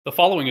The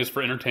following is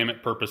for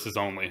entertainment purposes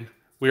only.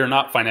 We are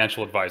not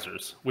financial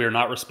advisors. We are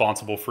not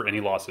responsible for any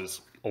losses,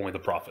 only the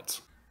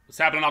profits. What's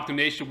happening, October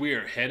Nation? We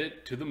are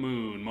headed to the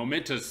moon.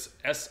 Momentus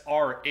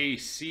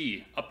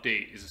SRAC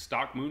update. Is a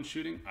stock moon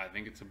shooting? I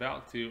think it's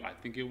about to. I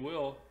think it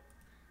will.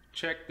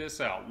 Check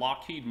this out.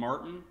 Lockheed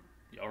Martin.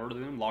 You heard of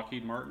them?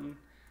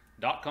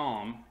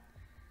 LockheedMartin.com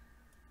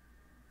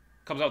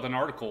comes out with an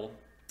article.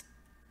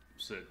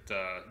 Said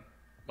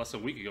less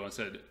than a week ago and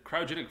said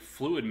cryogenic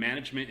fluid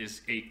management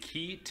is a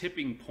key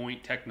tipping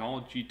point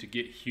technology to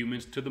get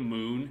humans to the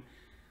moon,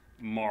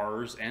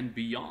 Mars, and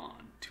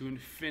beyond, to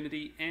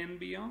infinity and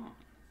beyond.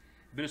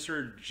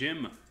 Administrator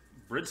Jim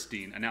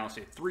Bridenstine announced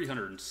a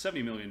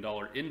 $370 million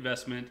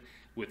investment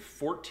with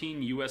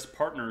 14 U.S.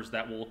 partners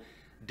that will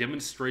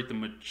demonstrate the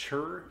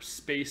mature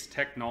space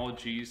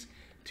technologies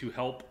to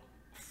help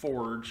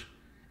forge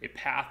a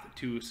path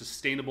to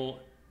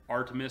sustainable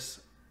Artemis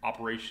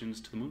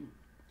operations to the moon.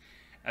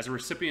 As a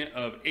recipient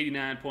of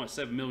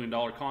 $89.7 million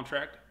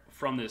contract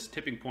from this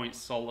tipping point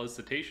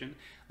solicitation,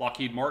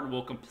 Lockheed Martin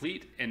will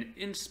complete an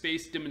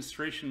in-space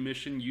demonstration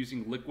mission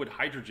using liquid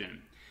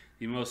hydrogen,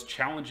 the most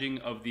challenging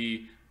of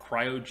the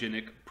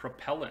cryogenic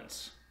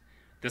propellants.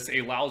 This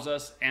allows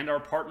us and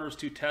our partners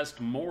to test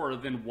more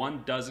than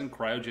 12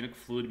 cryogenic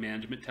fluid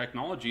management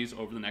technologies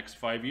over the next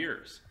 5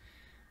 years.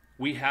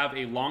 We have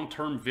a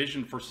long-term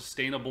vision for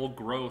sustainable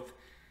growth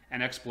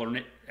and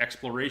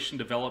exploration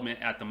development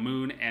at the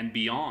moon and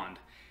beyond.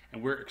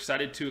 And we're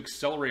excited to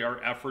accelerate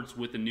our efforts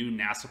with the new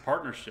NASA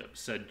partnership,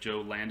 said Joe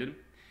Landon,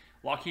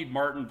 Lockheed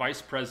Martin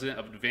Vice President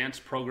of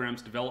Advanced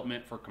Programs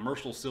Development for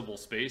Commercial Civil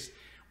Space.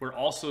 We're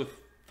also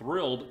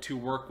thrilled to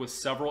work with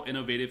several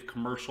innovative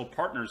commercial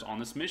partners on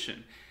this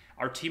mission.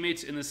 Our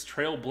teammates in this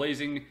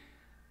trailblazing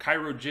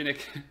cryogenic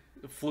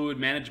fluid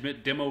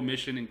management demo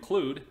mission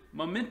include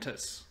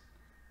Momentus,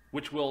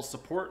 which will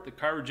support the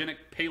cryogenic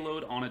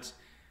payload on its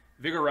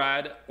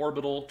Vigoride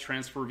orbital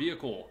transfer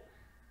vehicle,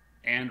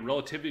 and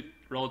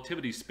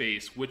Relativity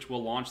Space, which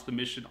will launch the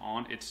mission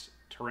on its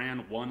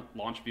Terran 1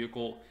 launch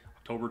vehicle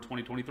October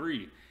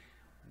 2023.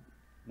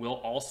 We'll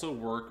also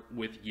work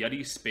with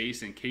Yeti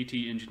Space and KT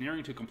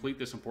Engineering to complete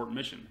this important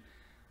mission.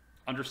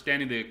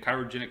 Understanding the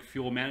cryogenic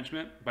fuel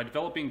management, by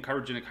developing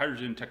cryogenic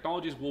hydrogen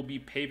technologies, we'll be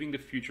paving the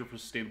future for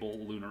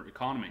sustainable lunar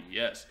economy.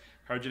 Yes,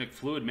 cryogenic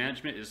fluid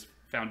management is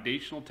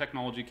foundational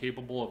technology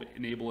capable of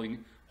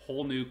enabling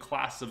whole new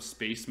class of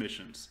space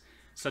missions,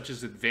 such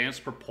as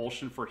advanced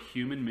propulsion for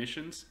human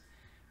missions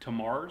to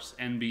Mars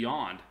and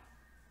beyond,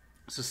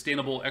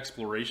 sustainable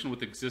exploration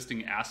with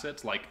existing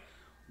assets like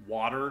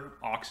water,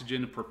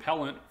 oxygen,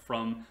 propellant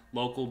from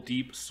local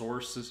deep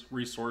sources,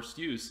 resource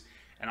use,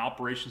 and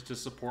operations to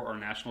support our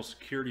national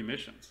security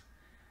missions.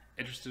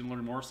 Interested in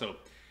learning more? So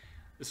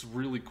this is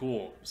really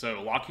cool.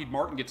 So Lockheed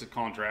Martin gets a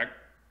contract,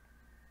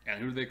 and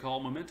who do they call?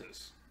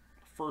 Momentus.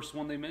 First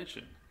one they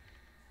mentioned.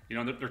 You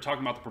know, they're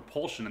talking about the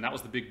propulsion, and that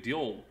was the big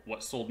deal.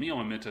 What sold me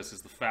on Momentus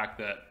is the fact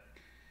that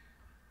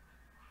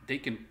they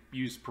can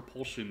use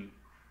propulsion,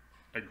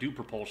 or do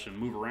propulsion,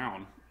 move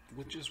around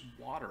with just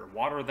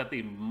water that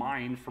they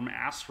mine from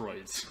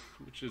asteroids,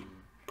 which is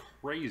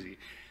crazy.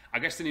 I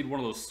guess they need one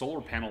of those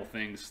solar panel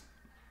things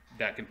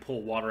that can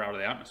pull water out of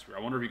the atmosphere.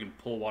 I wonder if you can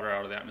pull water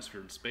out of the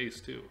atmosphere in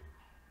space too.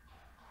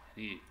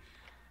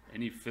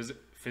 Any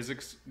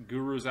physics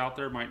gurus out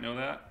there might know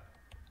that.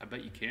 I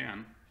bet you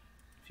can.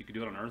 If you could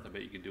do it on Earth, I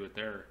bet you could do it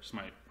there. Just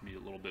might need a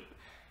little bit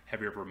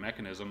heavier of a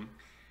mechanism.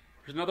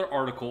 Here's another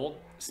article.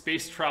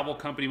 Space travel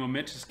company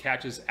Momentus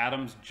catches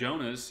Adams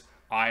Jonas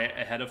eye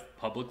ahead of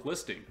public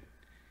listing.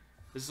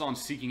 This is on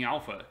Seeking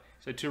Alpha.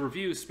 So to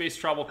review, space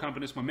travel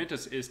company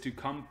Momentus is to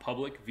come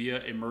public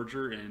via a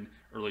merger in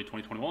early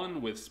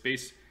 2021 with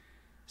Space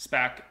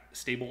SPAC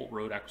Stable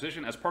Road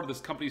acquisition. As part of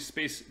this company's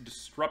space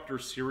disruptor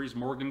series,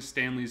 Morgan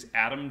Stanley's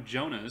Adam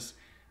Jonas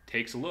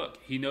takes a look.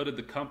 He noted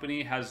the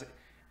company has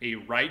a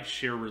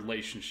rideshare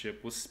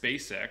relationship with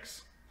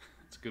SpaceX.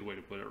 That's a good way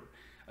to put it.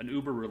 An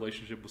Uber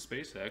relationship with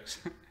SpaceX.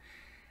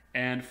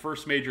 And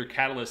first major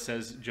catalyst,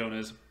 says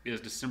Jonas, is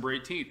December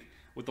 18th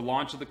with the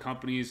launch of the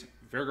company's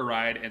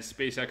Vigoride and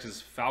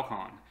SpaceX's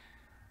Falcon.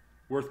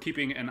 Worth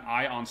keeping an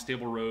eye on.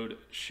 Stable Road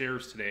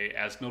shares today,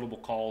 as notable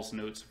calls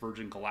notes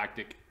Virgin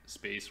Galactic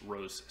Space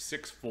rose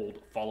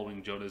sixfold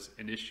following Jonas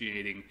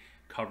initiating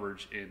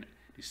coverage in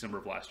December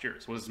of last year.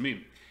 So what does this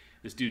mean?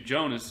 This dude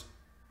Jonas,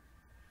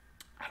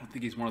 I don't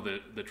think he's one of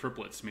the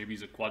triplets. Maybe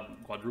he's a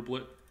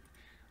quadruplet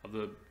of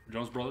the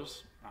Jonas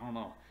brothers. I don't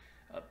know.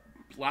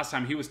 Last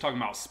time he was talking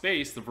about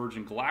space, the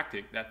Virgin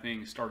Galactic, that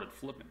thing started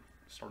flipping,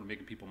 started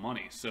making people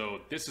money.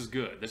 So this is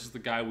good. This is the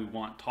guy we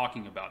want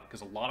talking about,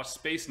 because a lot of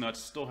space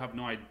nuts still have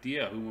no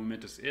idea who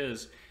Momentus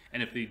is.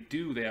 And if they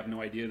do, they have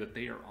no idea that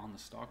they are on the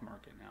stock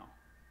market now.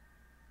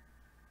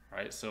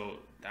 Right? So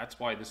that's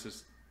why this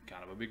is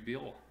kind of a big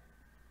deal.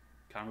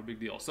 Kind of a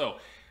big deal. So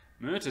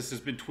Momentus has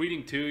been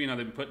tweeting too, you know,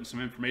 they've been putting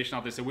some information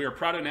out. They said, we are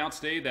proud to announce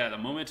today that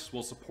Momentus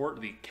will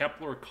support the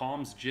Kepler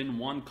Comms Gen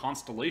 1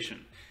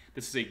 Constellation.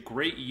 This is a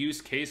great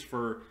use case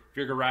for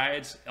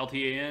Vigoride's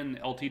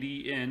LTAN,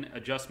 LTDN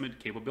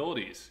adjustment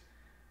capabilities.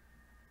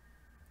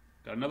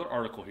 Got another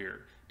article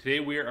here. Today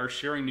we are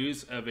sharing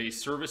news of a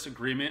service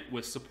agreement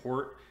with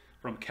support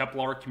from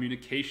Kepler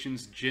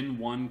Communications Gen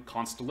 1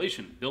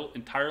 Constellation, built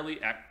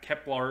entirely at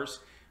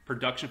Kepler's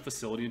production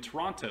facility in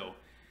Toronto.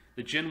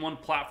 The Gen 1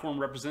 platform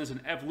represents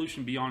an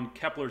evolution beyond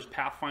Kepler's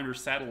Pathfinder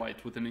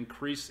satellites with an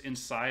increase in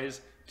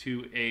size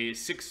to a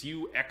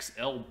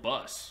 6UXL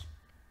bus.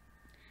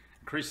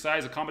 Increased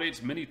size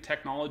accommodates many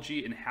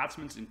technology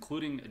enhancements,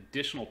 including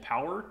additional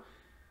power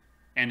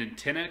and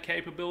antenna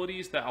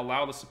capabilities that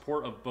allow the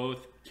support of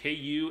both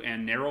KU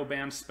and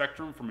narrowband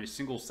spectrum from a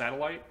single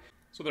satellite.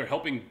 So they're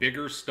helping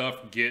bigger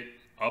stuff get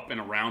up and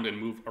around and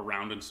move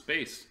around in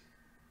space,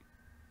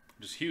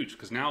 which is huge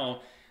because now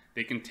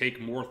they can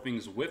take more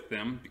things with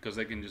them because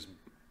they can just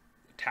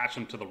attach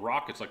them to the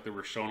rockets like they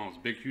were shown on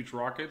those big, huge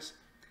rockets.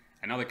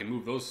 And now they can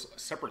move those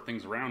separate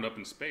things around up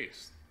in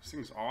space. This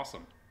thing's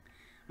awesome.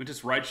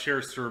 Momentus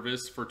rideshare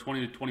service for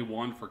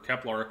 2021 for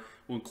Kepler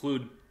will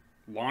include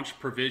launch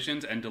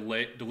provisions and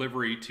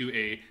delivery to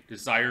a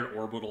desired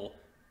orbital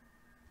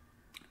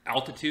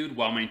altitude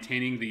while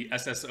maintaining the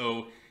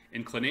SSO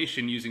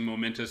inclination using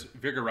Momentus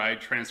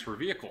Vigoride transfer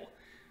vehicle.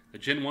 The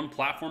Gen 1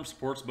 platform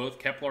supports both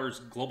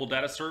Kepler's global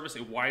data service, a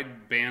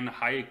wideband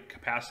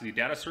high-capacity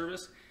data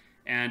service,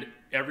 and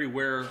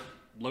Everywhere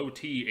Low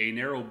T, a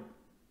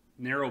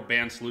narrow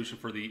band solution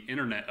for the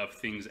Internet of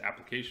Things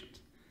applications.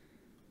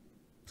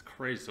 It's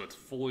crazy. So it's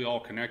fully all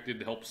connected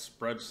to help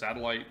spread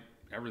satellite,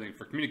 everything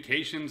for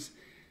communications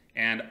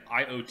and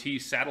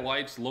IoT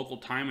satellites. Local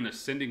time and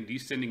ascending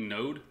descending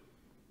node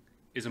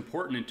is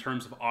important in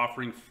terms of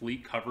offering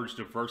fleet coverage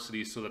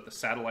diversity so that the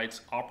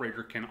satellite's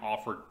operator can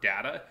offer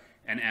data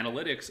and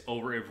analytics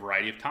over a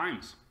variety of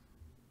times.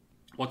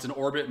 Once in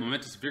orbit,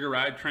 Momentus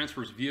Vigoride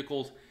transfers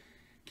vehicles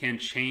can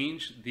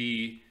change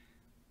the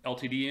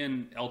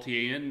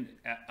LTAN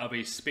of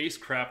a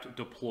spacecraft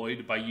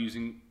deployed by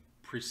using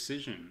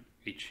precision,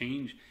 a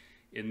change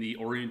in the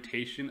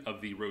orientation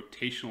of the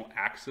rotational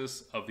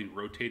axis of the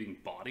rotating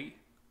body.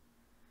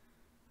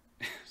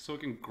 So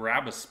it can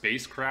grab a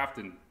spacecraft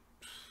and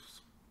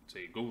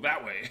say, go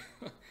that way.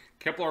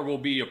 Kepler will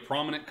be a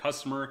prominent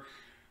customer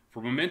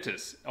for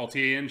Momentus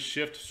LTAN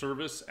shift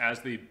service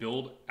as they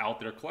build out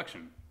their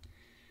collection.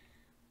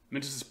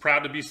 Momentus is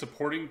proud to be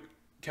supporting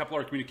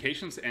Kepler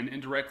Communications and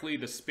indirectly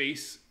the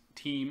Space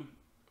Team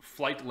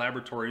Flight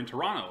Laboratory in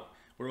Toronto,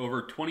 where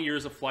over 20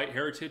 years of flight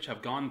heritage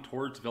have gone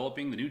towards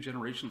developing the new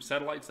generation of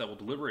satellites that will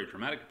deliver a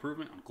dramatic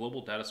improvement on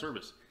global data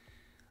service.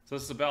 So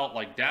this is about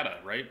like data,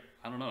 right?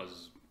 I don't know, this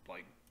is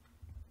like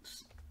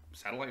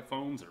satellite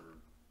phones or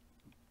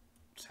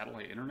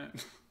satellite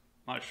internet?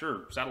 Not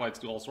sure. Satellites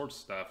do all sorts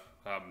of stuff.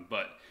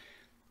 But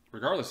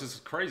regardless, this is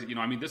crazy. You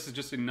know, I mean, this is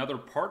just another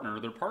partner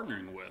they're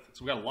partnering with.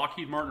 So we got a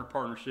Lockheed Martin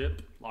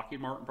partnership,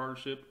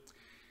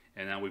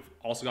 and now we've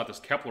also got this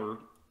Kepler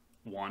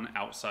one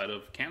outside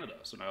of Canada.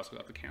 So now I also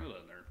got the Canada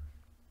in there.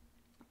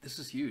 This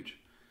is huge.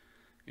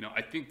 You know,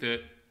 I think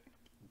that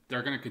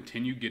they're going to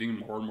continue getting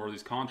more and more of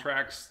these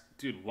contracts.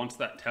 Dude, once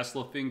that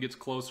Tesla thing gets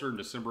closer on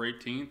December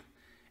 18th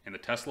and the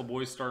Tesla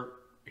boys start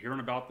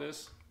hearing about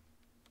this,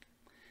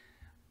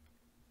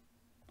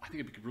 I think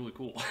it'd be really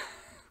cool. I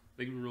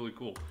think it'd be really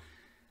cool.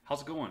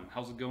 How's it going?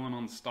 How's it going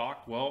on the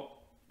stock?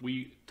 Well,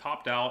 we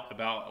topped out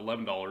about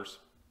 $11,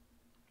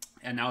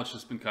 and now it's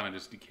just been kind of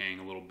just decaying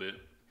a little bit.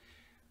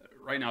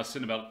 Right now it's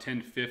sitting about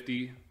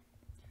 1050.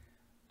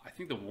 I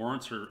think the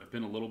warrants have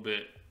been a little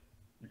bit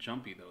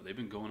jumpy though. They've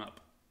been going up.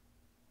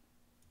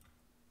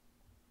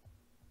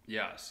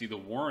 Yeah, see the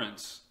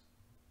warrants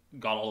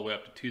got all the way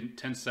up to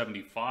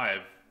 1075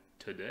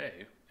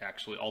 today.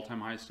 Actually,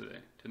 all-time highs today,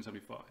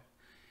 1075.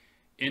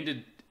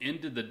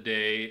 Ended the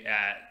day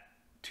at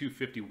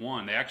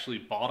 251. They actually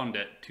bottomed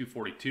at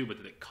 242,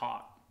 but they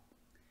caught.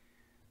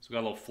 So we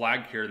got a little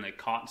flag here, and they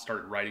caught and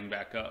started riding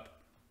back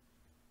up.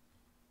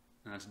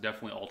 And that's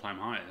definitely all-time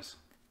highs.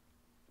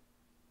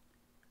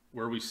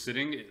 Where are we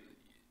sitting?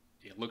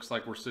 It looks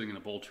like we're sitting in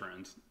a bull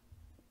trend.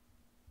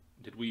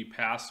 Did we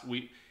pass?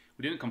 We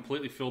didn't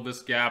completely fill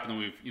this gap, and then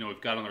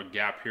we've got another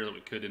gap here that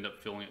we could end up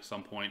filling at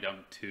some point down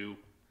to 2.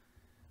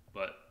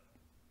 But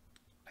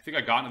I think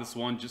I got into this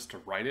one just to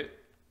write it,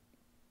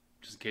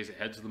 just in case it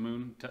heads to the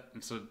moon.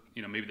 And so,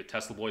 you know, maybe the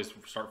Tesla boys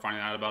start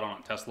finding out about it on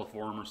a Tesla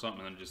forum or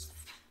something, and then just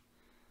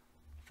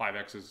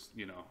 5X's,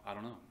 you know, I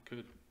don't know,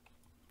 could.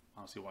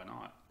 I don't see why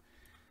not.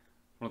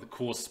 One of the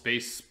coolest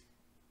space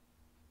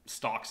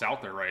stocks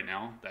out there right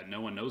now that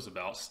no one knows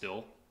about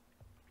still.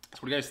 So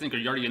what do you guys think? Are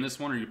you already in this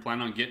one? Or are you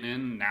planning on getting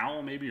in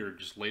now maybe, or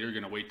just later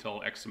going to wait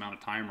till X amount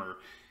of time, or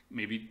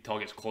maybe till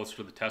it gets closer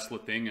to the Tesla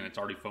thing and it's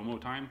already FOMO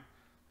time?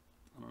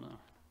 I don't know.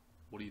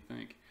 What do you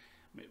think?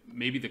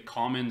 Maybe the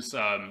commons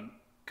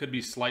could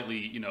be slightly,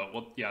 you know,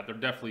 well, yeah, they're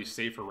definitely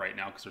safer right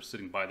now because they're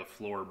sitting by the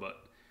floor, but,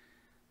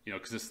 you know,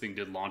 because this thing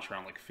did launch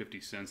around like 50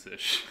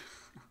 cents-ish.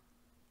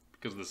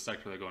 Because of the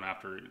sector they're going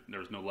after,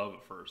 there's no love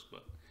at first,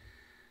 but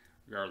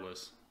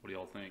regardless, what do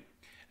y'all think?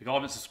 If y'all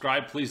haven't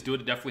subscribed, please do it.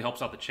 It definitely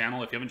helps out the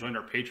channel. If you haven't joined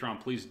our Patreon,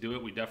 please do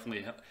it. We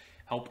definitely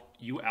help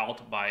you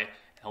out by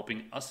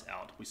helping us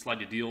out. We slide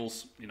you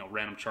deals, you know,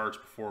 random charts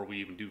before we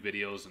even do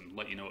videos and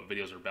let you know what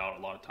videos are about.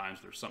 A lot of times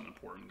there's something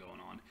important going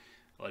on.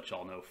 I'll let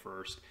y'all know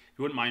first. If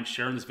you wouldn't mind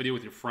sharing this video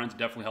with your friends, it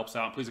definitely helps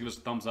out. Please give us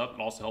a thumbs up.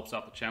 It also helps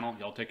out the channel.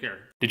 Y'all take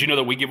care. Did you know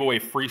that we give away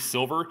free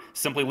silver?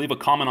 Simply leave a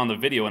comment on the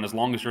video, and as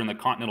long as you're in the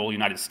continental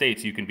United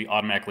States, you can be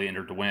automatically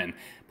entered to win.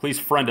 Please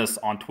friend us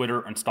on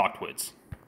Twitter and StockTwits.